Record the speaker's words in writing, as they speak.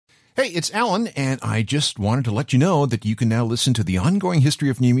Hey, it's Alan, and I just wanted to let you know that you can now listen to the ongoing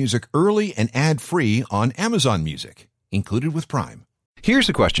history of new music early and ad-free on Amazon Music, included with Prime. Here's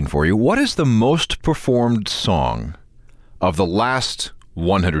a question for you. What is the most performed song of the last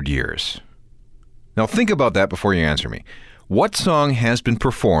 100 years? Now think about that before you answer me. What song has been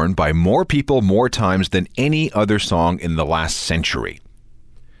performed by more people more times than any other song in the last century?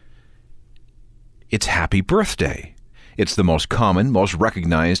 It's Happy Birthday. It's the most common, most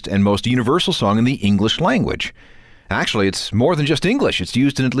recognized, and most universal song in the English language. Actually, it's more than just English. It's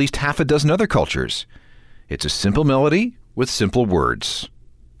used in at least half a dozen other cultures. It's a simple melody with simple words.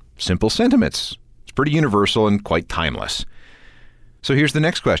 Simple sentiments. It's pretty universal and quite timeless. So here's the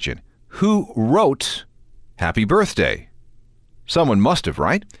next question. Who wrote Happy Birthday? Someone must have,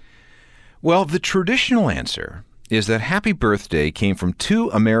 right? Well, the traditional answer is that Happy Birthday came from two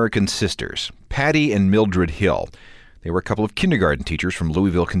American sisters, Patty and Mildred Hill. They were a couple of kindergarten teachers from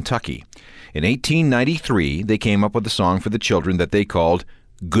Louisville, Kentucky. In 1893, they came up with a song for the children that they called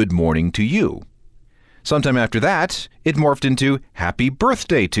Good Morning to You. Sometime after that, it morphed into Happy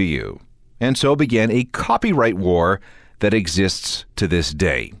Birthday to You, and so began a copyright war that exists to this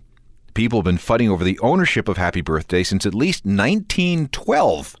day. People have been fighting over the ownership of Happy Birthday since at least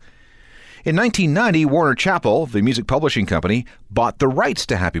 1912. In 1990, Warner Chappell, the music publishing company, bought the rights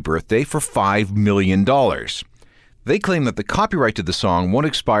to Happy Birthday for $5 million. They claim that the copyright to the song won't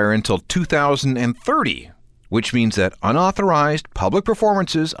expire until 2030, which means that unauthorized public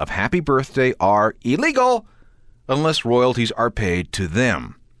performances of Happy Birthday are illegal unless royalties are paid to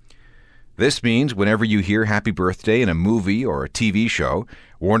them. This means whenever you hear Happy Birthday in a movie or a TV show,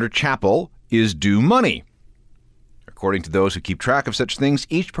 Warner Chappell is due money. According to those who keep track of such things,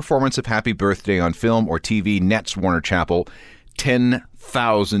 each performance of Happy Birthday on film or TV nets Warner Chappell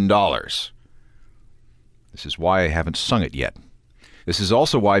 $10,000. This is why I haven't sung it yet. This is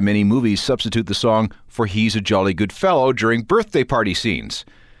also why many movies substitute the song for He's a Jolly Good Fellow during birthday party scenes.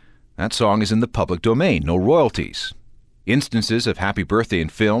 That song is in the public domain, no royalties. Instances of Happy Birthday in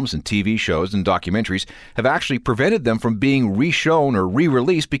films and TV shows and documentaries have actually prevented them from being reshown or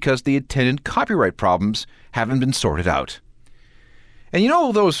re-released because the attendant copyright problems haven't been sorted out. And you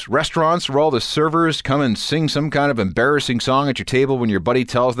know those restaurants where all the servers come and sing some kind of embarrassing song at your table when your buddy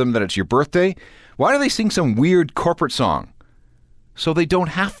tells them that it's your birthday? Why do they sing some weird corporate song? So they don't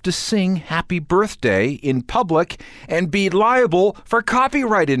have to sing Happy Birthday in public and be liable for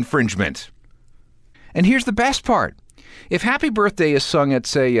copyright infringement. And here's the best part. If Happy Birthday is sung at,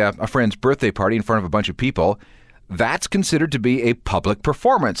 say, a friend's birthday party in front of a bunch of people, that's considered to be a public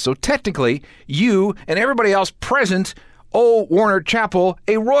performance. So technically, you and everybody else present owe Warner Chappell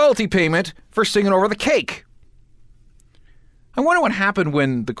a royalty payment for singing over the cake. I wonder what happened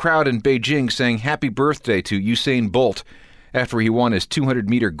when the crowd in Beijing sang Happy Birthday to Usain Bolt after he won his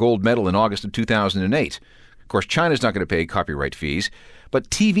 200-meter gold medal in August of 2008. Of course, China's not going to pay copyright fees, but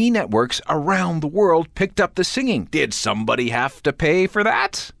TV networks around the world picked up the singing. Did somebody have to pay for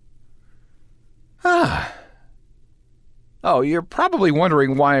that? Oh, you're probably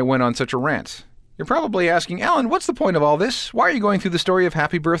wondering why I went on such a rant. You're probably asking, Alan, what's the point of all this? Why are you going through the story of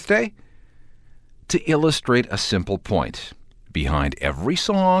Happy Birthday? To illustrate a simple point. Behind every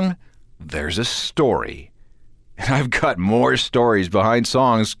song, there's a story. And I've got more stories behind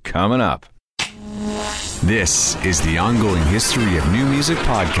songs coming up. This is the Ongoing History of New Music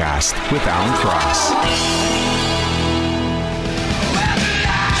podcast with Alan Cross.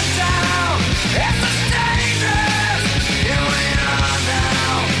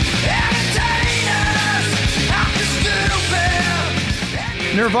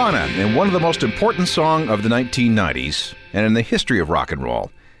 Nirvana, and one of the most important songs of the 1990s and in the history of rock and roll.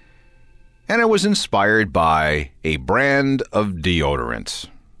 And it was inspired by a brand of deodorant.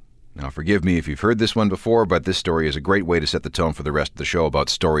 Now, forgive me if you've heard this one before, but this story is a great way to set the tone for the rest of the show about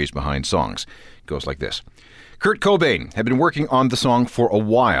stories behind songs. It goes like this. Kurt Cobain had been working on the song for a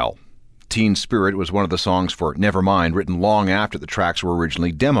while. Teen Spirit was one of the songs for Nevermind, written long after the tracks were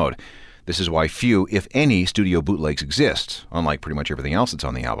originally demoed. This is why few, if any, studio bootlegs exist, unlike pretty much everything else that's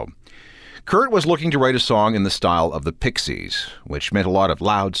on the album. Kurt was looking to write a song in the style of the Pixies, which meant a lot of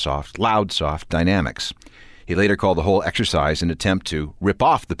loud, soft dynamics. He later called the whole exercise an attempt to rip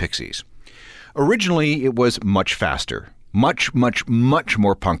off the Pixies. Originally, it was much faster, much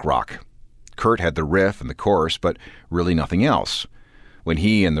more punk rock. Kurt had the riff and the chorus, but really nothing else. When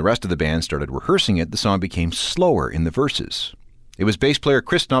he and the rest of the band started rehearsing it, the song became slower in the verses. It was bass player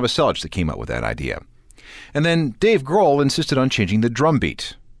Chris Novoselic that came up with that idea. And then Dave Grohl insisted on changing the drum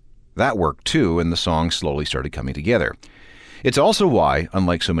beat. That worked too, and the song slowly started coming together. It's also why,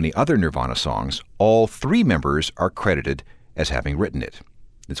 unlike so many other Nirvana songs, all three members are credited as having written it.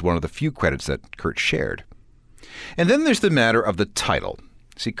 It's one of the few credits that Kurt shared. And then there's the matter of the title.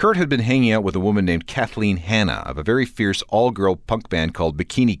 See, Kurt had been hanging out with a woman named Kathleen Hanna of a very fierce all-girl punk band called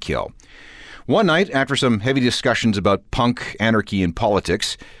Bikini Kill. One night, after some heavy discussions about punk, anarchy, and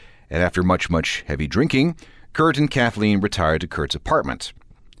politics, and after much heavy drinking, Kurt and Kathleen retired to Kurt's apartment.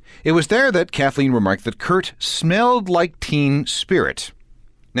 It was there that Kathleen remarked that Kurt smelled like Teen Spirit.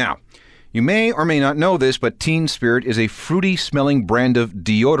 Now, you may or may not know this, but Teen Spirit is a fruity-smelling brand of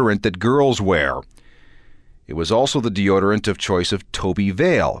deodorant that girls wear. It was also the deodorant of choice of Toby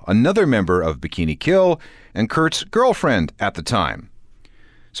Vale, another member of Bikini Kill, and Kurt's girlfriend at the time.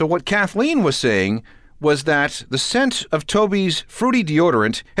 So what Kathleen was saying was that the scent of Toby's fruity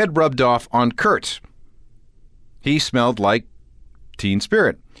deodorant had rubbed off on Kurt. He smelled like Teen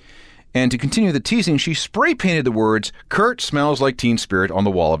Spirit. And to continue the teasing, she spray-painted the words, "Kurt smells like Teen Spirit," on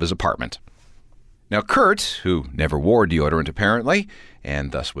the wall of his apartment. Now Kurt, who never wore deodorant apparently,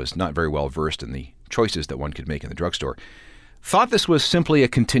 and thus was not very well versed in the choices that one could make in the drugstore, thought this was simply a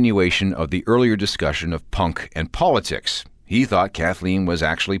continuation of the earlier discussion of punk and politics. He thought Kathleen was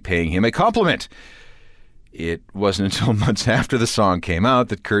actually paying him a compliment. It wasn't until months after the song came out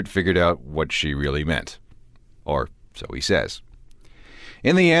that Kurt figured out what she really meant. Or so he says.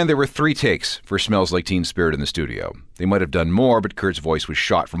 In the end, there were 3 takes for Smells Like Teen Spirit in the studio. They might have done more, but Kurt's voice was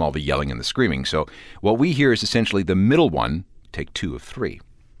shot from all the yelling and the screaming, so what we hear is essentially the middle one, take 2 of 3.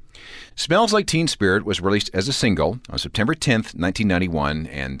 Smells Like Teen Spirit was released as a single on September 10th, 1991,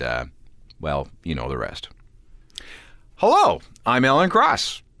 and, well, you know the rest. Hello, I'm Alan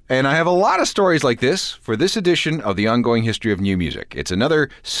Cross, and I have a lot of stories like this for this edition of the Ongoing History of New Music. It's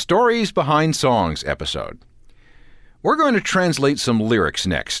another Stories Behind Songs episode. We're going to translate some lyrics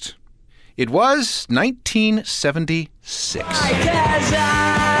next. It was 1976.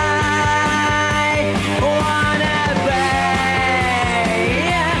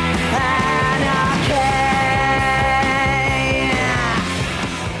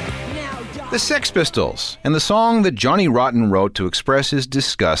 The Sex Pistols, and the song that Johnny Rotten wrote to express his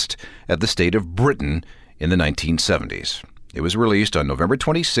disgust at the state of Britain in the 1970s. It was released on November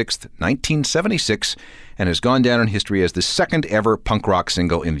 26, 1976, and has gone down in history as the second ever punk rock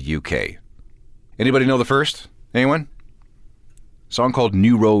single in the UK. Anybody know the first? Anyone? A song called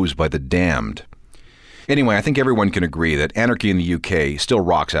New Rose by The Damned. Anyway, I think everyone can agree that Anarchy in the UK still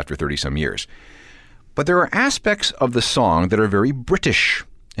rocks after 30-some years. But there are aspects of the song that are very British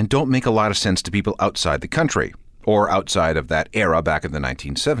and don't make a lot of sense to people outside the country, or outside of that era back in the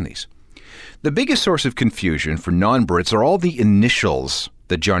 1970s. The biggest source of confusion for non-Brits are all the initials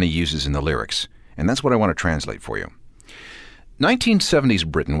that Johnny uses in the lyrics, and that's what I want to translate for you. 1970s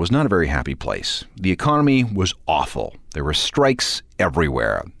Britain was not a very happy place. The economy was awful. There were strikes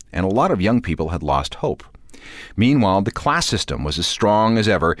everywhere, and a lot of young people had lost hope. Meanwhile, the class system was as strong as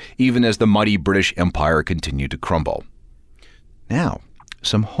ever, even as the mighty British Empire continued to crumble. Now,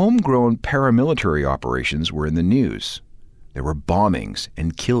 some homegrown paramilitary operations were in the news. There were bombings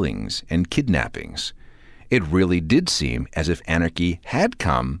and killings and kidnappings. It really did seem as if anarchy had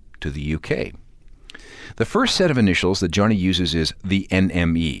come to the UK. The first set of initials that Johnny uses is the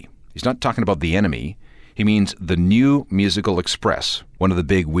NME. He's not talking about the enemy. He means the New Musical Express, one of the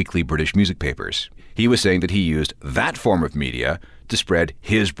big weekly British music papers. He was saying that he used that form of media to spread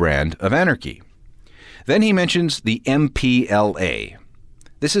his brand of anarchy. Then he mentions the MPLA.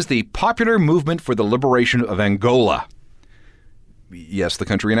 This is the Popular Movement for the Liberation of Angola. Yes, the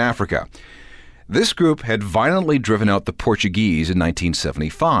country in Africa. This group had violently driven out the Portuguese in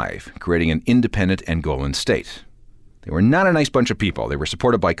 1975, creating an independent Angolan state. They were not a nice bunch of people. They were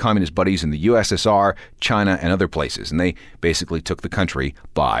supported by communist buddies in the USSR, China, and other places, and they basically took the country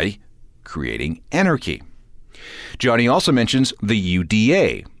by creating anarchy. Johnny also mentions the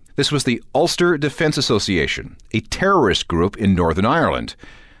UDA. This was the Ulster Defence Association, a terrorist group in Northern Ireland.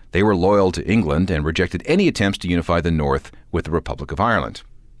 They were loyal to England and rejected any attempts to unify the North with the Republic of Ireland.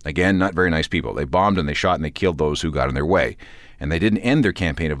 Again, not very nice people. They bombed and they shot and they killed those who got in their way. And they didn't end their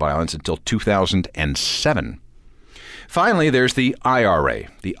campaign of violence until 2007. Finally, there's the IRA,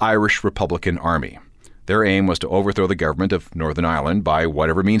 the Irish Republican Army. Their aim was to overthrow the government of Northern Ireland by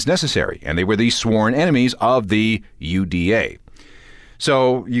whatever means necessary, and they were the sworn enemies of the UDA.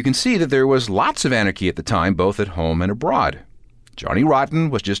 So you can see that there was lots of anarchy at the time, both at home and abroad. Johnny Rotten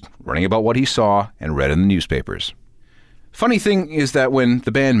was just running about what he saw and read in the newspapers. Funny thing is that when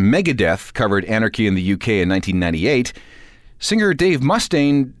the band Megadeth covered anarchy in the UK in 1998, singer Dave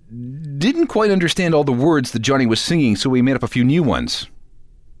Mustaine didn't quite understand all the words that Johnny was singing, so he made up a few new ones.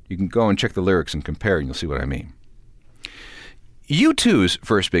 You can go and check the lyrics and compare, and you'll see what I mean. U2's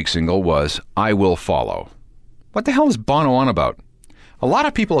first big single was I Will Follow. What the hell is Bono on about? A lot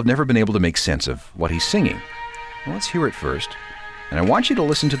of people have never been able to make sense of what he's singing. Well, let's hear it first, and I want you to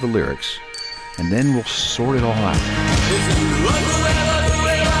listen to the lyrics, and then we'll sort it all out.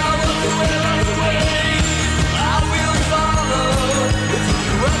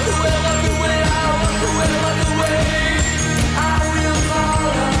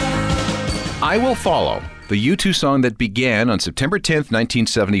 I Will Follow, the U2 song that began on September 10th,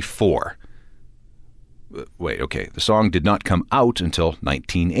 1974. Wait, okay, the song did not come out until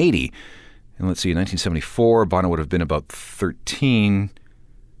 1980. And let's see, in 1974, Bono would have been about 13.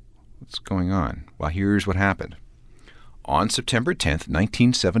 What's going on? Well, here's what happened. On September 10th,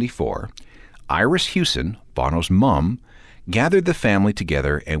 1974, Iris Hewson, Bono's mom, gathered the family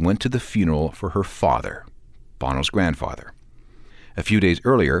together and went to the funeral for her father, Bono's grandfather. A few days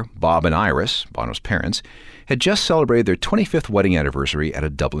earlier, Bob and Iris, Bono's parents, had just celebrated their 25th wedding anniversary at a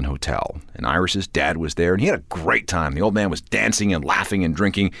Dublin hotel. And Iris's dad was there, and he had a great time. The old man was dancing and laughing and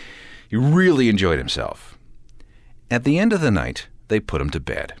drinking. He really enjoyed himself. At the end of the night, they put him to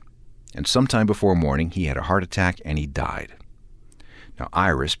bed. And sometime before morning, he had a heart attack and he died. Now,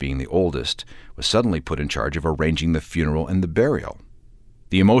 Iris, being the oldest, was suddenly put in charge of arranging the funeral and the burial.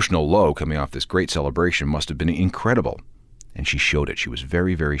 The emotional low coming off this great celebration must have been incredible. And she showed it. She was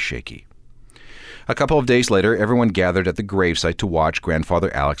very, very shaky. A couple of days later, everyone gathered at the gravesite to watch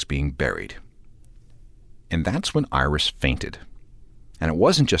Grandfather Alex being buried. And that's when Iris fainted. And it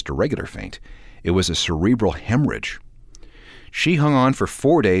wasn't just a regular faint. It was a cerebral hemorrhage. She hung on for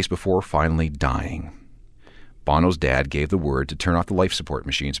 4 days before finally dying. Bono's dad gave the word to turn off the life support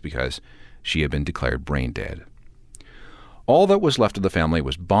machines because she had been declared brain dead. All that was left of the family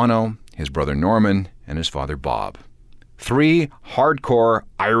was Bono, his brother Norman, and his father Bob. 3 hardcore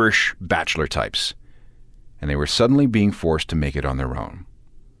Irish bachelor types, and they were suddenly being forced to make it on their own.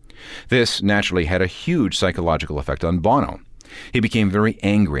 This naturally had a huge psychological effect on Bono. He became very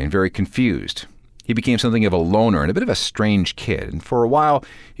angry and very confused. He became something of a loner and a bit of a strange kid, and for a while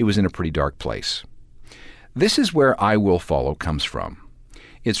he was in a pretty dark place. This is where I Will Follow comes from.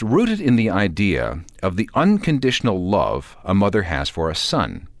 It's rooted in the idea of the unconditional love a mother has for a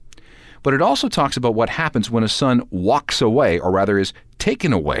son. But it also talks about what happens when a son walks away, or rather is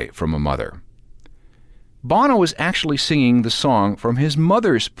taken away from a mother. Bono is actually singing the song from his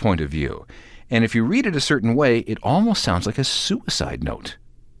mother's point of view, and if you read it a certain way, it almost sounds like a suicide note.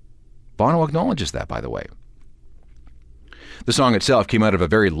 Bono acknowledges that, by the way. The song itself came out of a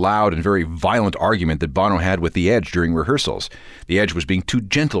very loud and very violent argument that Bono had with The Edge during rehearsals. The Edge was being too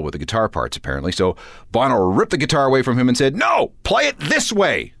gentle with the guitar parts, apparently, so Bono ripped the guitar away from him and said, "No, play it this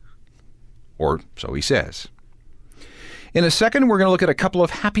way!" Or so he says. In a second, we're going to look at a couple of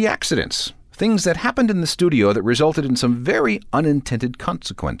happy accidents, things that happened in the studio that resulted in some very unintended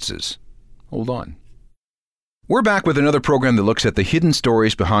consequences. Hold on. We're back with another program that looks at the hidden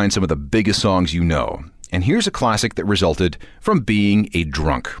stories behind some of the biggest songs you know. And here's a classic that resulted from being a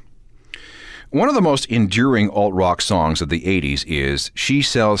drunk. One of the most enduring alt-rock songs of the 80s is She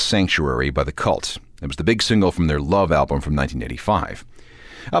Sells Sanctuary by The Cult. It was the big single from their Love album from 1985.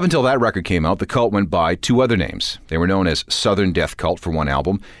 Up until that record came out, The Cult went by 2 other names. They were known as Southern Death Cult for one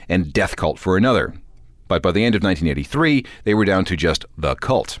album and Death Cult for another. But by the end of 1983, they were down to just The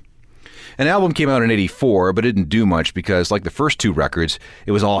Cult. An album came out in 84, but it didn't do much because, like the first 2 records,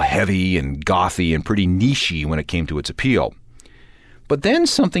 it was all heavy and gothy and pretty niche-y when it came to its appeal. But then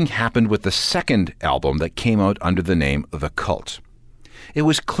something happened with the second album that came out under the name The Cult. It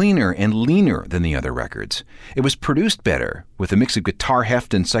was cleaner and leaner than the other records. It was produced better, with a mix of guitar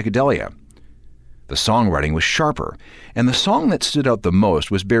heft and psychedelia. The songwriting was sharper, and the song that stood out the most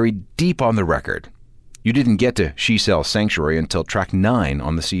was buried deep on the record. You didn't get to She Sells Sanctuary until track 9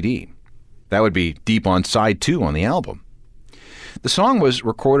 on the CD. That would be deep on side 2 on the album. The song was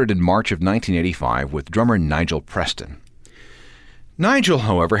recorded in March of 1985 with drummer Nigel Preston. Nigel,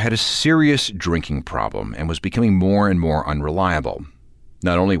 however, had a serious drinking problem and was becoming more and more unreliable.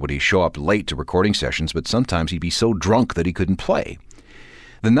 Not only would he show up late to recording sessions, but sometimes he'd be so drunk that he couldn't play.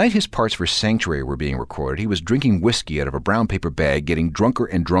 The night his parts for Sanctuary were being recorded, he was drinking whiskey out of a brown paper bag, getting drunker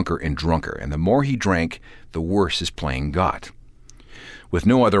and drunker and drunker, and the more he drank, the worse his playing got. With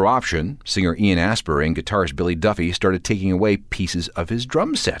no other option, singer Ian Astbury and guitarist Billy Duffy started taking away pieces of his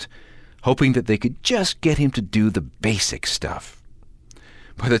drum set, hoping that they could just get him to do the basic stuff.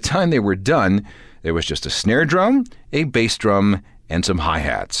 By the time they were done, there was just a snare drum, a bass drum, and some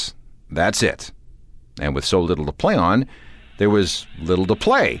hi-hats. That's it. And with so little to play on, there was little to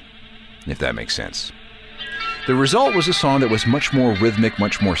play, if that makes sense. The result was a song that was much more rhythmic,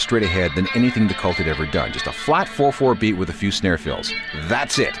 much more straight ahead than anything The Cult had ever done. Just a flat 4/4 beat with a few snare fills.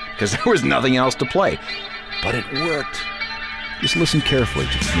 That's it, because there was nothing else to play. But it worked. Just listen carefully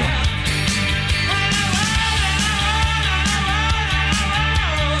to the drum.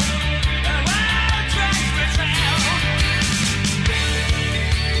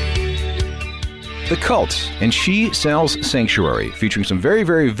 The Cult and She Sells Sanctuary, featuring some very,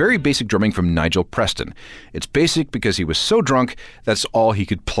 very, very basic drumming from Nigel Preston. It's basic because he was so drunk, that's all he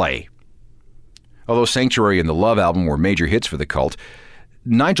could play. Although Sanctuary and the Love album were major hits for The Cult,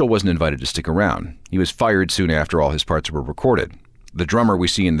 Nigel wasn't invited to stick around. He was fired soon after all his parts were recorded. The drummer we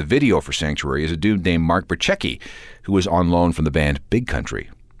see in the video for Sanctuary is a dude named Mark Brechecki, who was on loan from the band Big Country.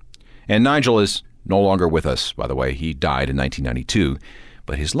 And Nigel is no longer with us, by the way. He died in 1992.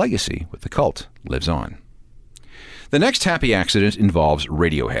 But his legacy with The Cult lives on. The next happy accident involves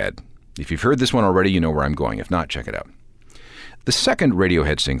Radiohead. If you've heard this one already, you know where I'm going. If not, check it out. The second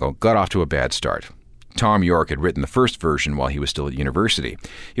Radiohead single got off to a bad start. Tom York had written the first version while he was still at university.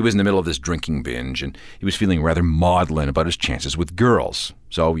 He was in the middle of this drinking binge, and he was feeling rather maudlin about his chances with girls.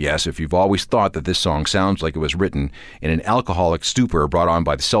 So yes, if you've always thought that this song sounds like it was written in an alcoholic stupor brought on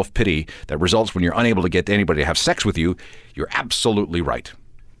by the self-pity that results when you're unable to get anybody to have sex with you, you're absolutely right.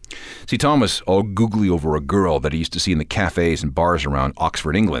 See, Tom was all googly over a girl that he used to see in the cafes and bars around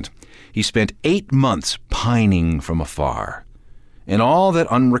Oxford, England. He spent 8 months pining from afar. And all that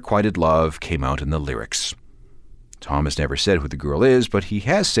unrequited love came out in the lyrics. Tom has never said who the girl is, but he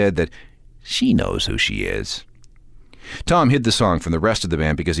has said that she knows who she is. Tom hid the song from the rest of the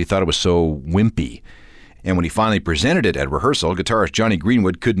band because he thought it was so wimpy. And when he finally presented it at rehearsal, guitarist Jonny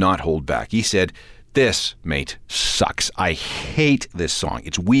Greenwood could not hold back. He said, "This, mate, sucks. I hate this song.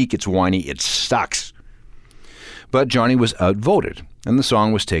 It's weak, it's whiny, it sucks." But Jonny was outvoted, and the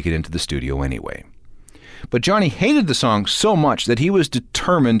song was taken into the studio anyway. But Jonny hated the song so much that he was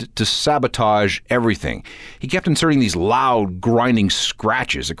determined to sabotage everything. He kept inserting these loud, grinding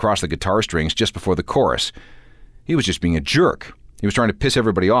scratches across the guitar strings just before the chorus. He was just being a jerk. He was trying to piss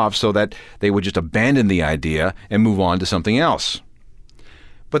everybody off so that they would just abandon the idea and move on to something else.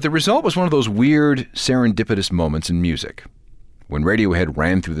 But the result was one of those weird, serendipitous moments in music. When Radiohead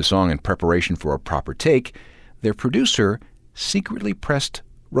ran through the song in preparation for a proper take, their producer secretly pressed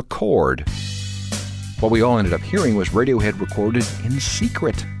record. What we all ended up hearing was Radiohead recorded in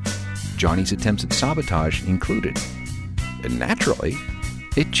secret, Jonny's attempts at sabotage included. And naturally,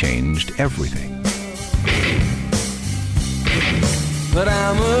 it changed everything. But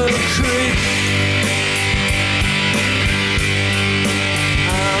I'm a creep.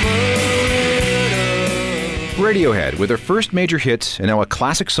 Radiohead with their first major hit and now a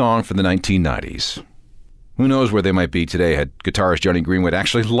classic song from the 1990s. Who knows where they might be today had guitarist Jonny Greenwood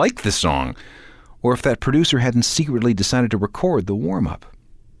actually liked the song, or if that producer hadn't secretly decided to record the warm-up.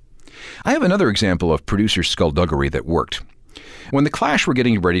 I have another example of producer skullduggery that worked. When the Clash were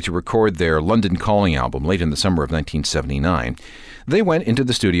getting ready to record their London Calling album late in the summer of 1979, they went into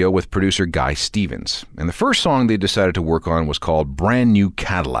the studio with producer Guy Stevens, and the first song they decided to work on was called Brand New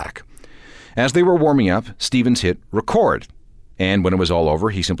Cadillac. As they were warming up, Stevens hit record, and when it was all over,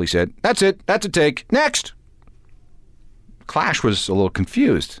 he simply said, "That's it, that's a take, next!" Clash was a little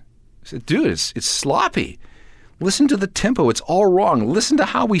confused. He said, "Dude, it's sloppy. Listen to the tempo, it's all wrong. Listen to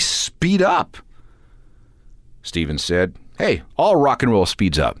how we speed up." Stevens said, "Hey, all rock and roll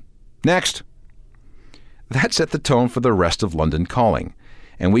speeds up. Next." That set the tone for the rest of London Calling,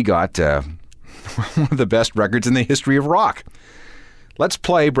 and we got one of the best records in the history of rock. Let's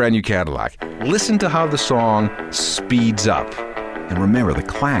play Brand New Cadillac. Listen to how the song speeds up. And remember, the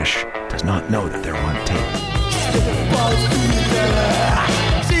Clash does not know that they're on tape.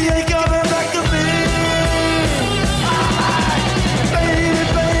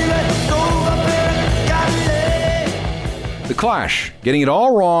 The Clash, getting it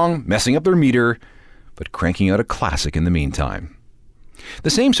all wrong, messing up their meter, but cranking out a classic in the meantime. The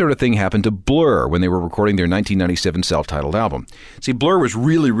same sort of thing happened to Blur when they were recording their 1997 self-titled album. See, Blur was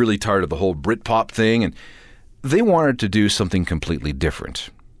really, really tired of the whole Britpop thing, and they wanted to do something completely different.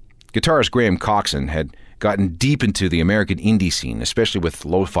 Guitarist Graham Coxon had gotten deep into the American indie scene, especially with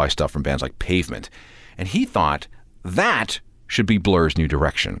lo-fi stuff from bands like Pavement, and he thought that should be Blur's new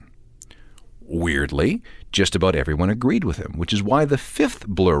direction. Weirdly, just about everyone agreed with him, which is why the fifth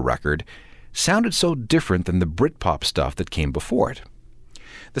Blur record sounded so different than the Britpop stuff that came before it.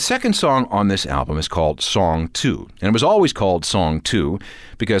 The second song on this album is called Song 2, and it was always called Song 2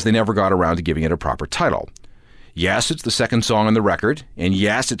 because they never got around to giving it a proper title. Yes, it's the second song on the record, and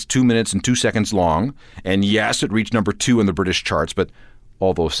yes, it's 2 minutes and 2 seconds long, and yes, it reached number 2 in the British charts, but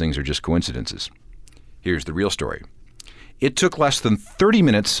all those things are just coincidences. Here's the real story. It took less than 30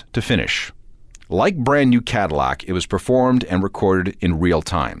 minutes to finish. Like Brand New Cadillac, it was performed and recorded in real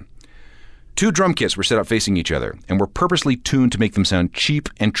time. Two drum kits were set up facing each other and were purposely tuned to make them sound cheap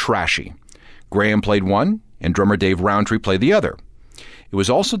and trashy. Graham played one, and drummer Dave Rowntree played the other. It was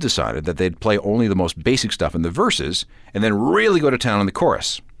also decided that they'd play only the most basic stuff in the verses and then really go to town on the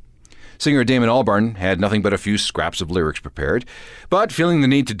chorus. Singer Damon Albarn had nothing but a few scraps of lyrics prepared, but feeling the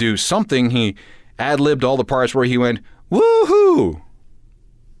need to do something, he ad-libbed all the parts where he went, "Woohoo!"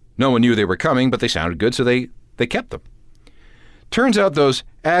 No one knew they were coming, but they sounded good, so they kept them. Turns out those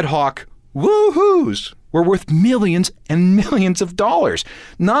ad hoc woohoos were worth millions and millions of dollars.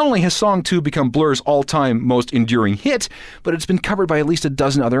 Not only has Song 2 become Blur's all-time most enduring hit, but it's been covered by at least a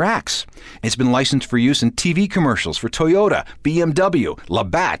dozen other acts. It's been licensed for use in TV commercials for Toyota, BMW,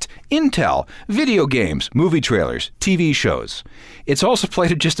 Labatt, Intel, video games, movie trailers, TV shows. It's also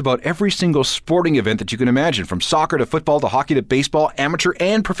played at just about every single sporting event that you can imagine, from soccer to football to hockey to baseball, amateur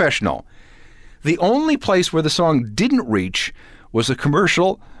and professional. The only place where the song didn't reach was a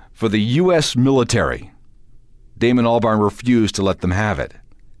commercial for the U.S. military. Damon Albarn refused to let them have it.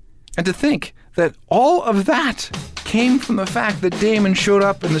 And to think that all of that came from the fact that Damon showed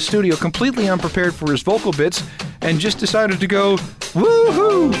up in the studio completely unprepared for his vocal bits and just decided to go,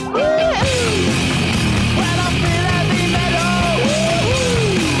 woohoo!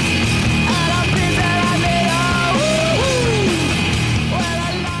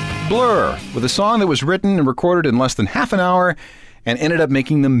 Blur, with a song that was written and recorded in less than half an hour and ended up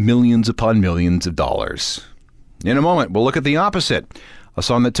making them millions upon millions of dollars. In a moment, we'll look at the opposite, a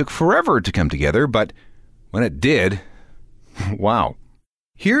song that took forever to come together, but when it did, wow.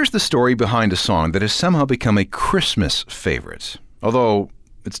 Here's the story behind a song that has somehow become a Christmas favorite, although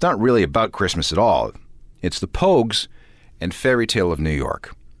it's not really about Christmas at all. It's the Pogues and Fairy Tale of New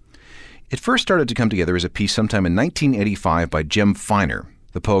York. It first started to come together as a piece sometime in 1985 by Jem Finer,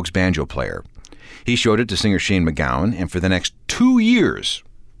 the Pogues banjo player. He showed it to singer Shane MacGowan, and for the next 2 years,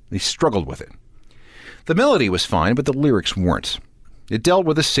 they struggled with it. The melody was fine, but the lyrics weren't. It dealt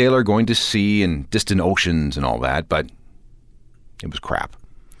with a sailor going to sea and distant oceans and all that, but it was crap.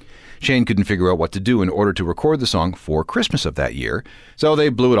 Shane couldn't figure out what to do in order to record the song for Christmas of that year, so they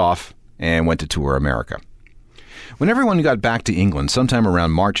blew it off and went to tour America. When everyone got back to England sometime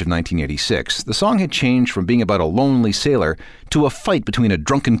around March of 1986, the song had changed from being about a lonely sailor to a fight between a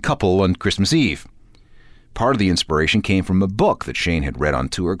drunken couple on Christmas Eve. Part of the inspiration came from a book that Shane had read on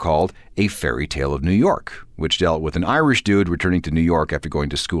tour called A Fairy Tale of New York, which dealt with an Irish dude returning to New York after going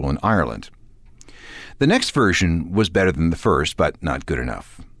to school in Ireland. The next version was better than the first, but not good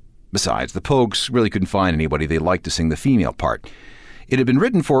enough. Besides, the Pogues really couldn't find anybody they liked to sing the female part. It had been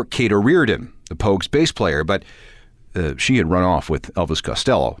written for Kate O'Riordan, the Pogues bass player, but she had run off with Elvis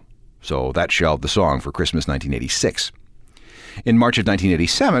Costello, so that shelved the song for Christmas 1986. In March of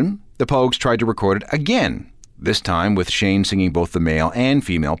 1987, the Pogues tried to record it again, this time with Shane singing both the male and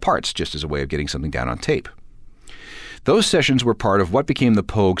female parts, just as a way of getting something down on tape. Those sessions were part of what became the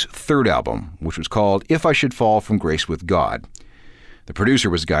Pogues' third album, which was called If I Should Fall from Grace with God. The producer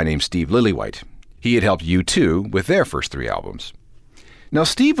was a guy named Steve Lillywhite. He had helped U2 with their first 3 albums. Now,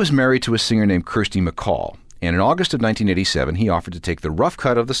 Steve was married to a singer named Kirsty MacColl, and in August of 1987, he offered to take the rough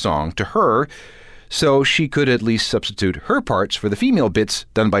cut of the song to her so she could at least substitute her parts for the female bits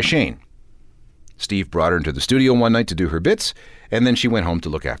done by Shane. Steve brought her into the studio one night to do her bits, and then she went home to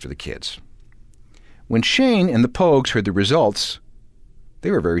look after the kids. When Shane and the Pogues heard the results,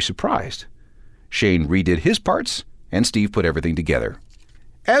 they were very surprised. Shane redid his parts, and Steve put everything together.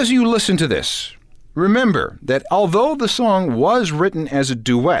 As you listen to this, remember that although the song was written as a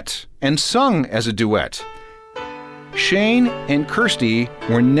duet and sung as a duet, Shane and Kirsty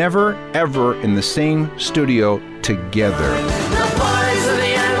were never, ever in the same studio together. The boys of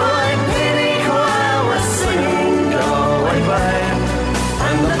the NYPD choir were singing Go and Play,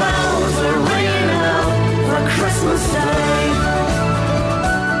 and the bells are ringing out for Christmas Day.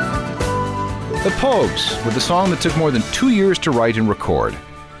 The Pogues, with a song that took more than 2 years to write and record.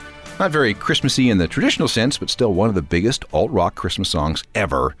 Not very Christmassy in the traditional sense, but still one of the biggest alt-rock Christmas songs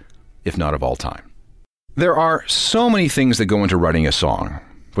ever, if not of all time. There are so many things that go into writing a song.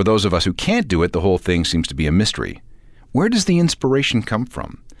 For those of us who can't do it, the whole thing seems to be a mystery. Where does the inspiration come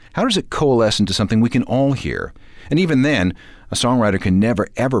from? How does it coalesce into something we can all hear? And even then, a songwriter can never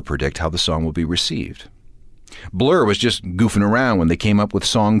ever predict how the song will be received. Blur was just goofing around when they came up with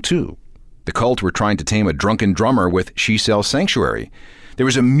Song 2. The Cult were trying to tame a drunken drummer with She Sells Sanctuary. There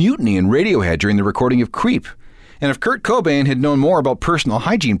was a mutiny in Radiohead during the recording of Creep. And if Kurt Cobain had known more about personal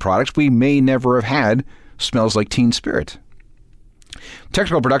hygiene products, we may never have had Smells Like Teen Spirit.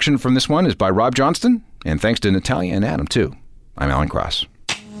 Technical production from this one is by Rob Johnston, and thanks to Natalia and Adam, too. I'm Alan Cross.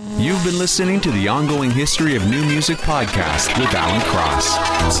 You've been listening to the Ongoing History of New Music podcast with Alan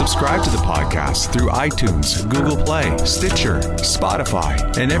Cross. Subscribe to the podcast through iTunes, Google Play, Stitcher, Spotify,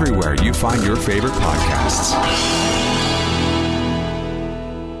 and everywhere you find your favorite podcasts.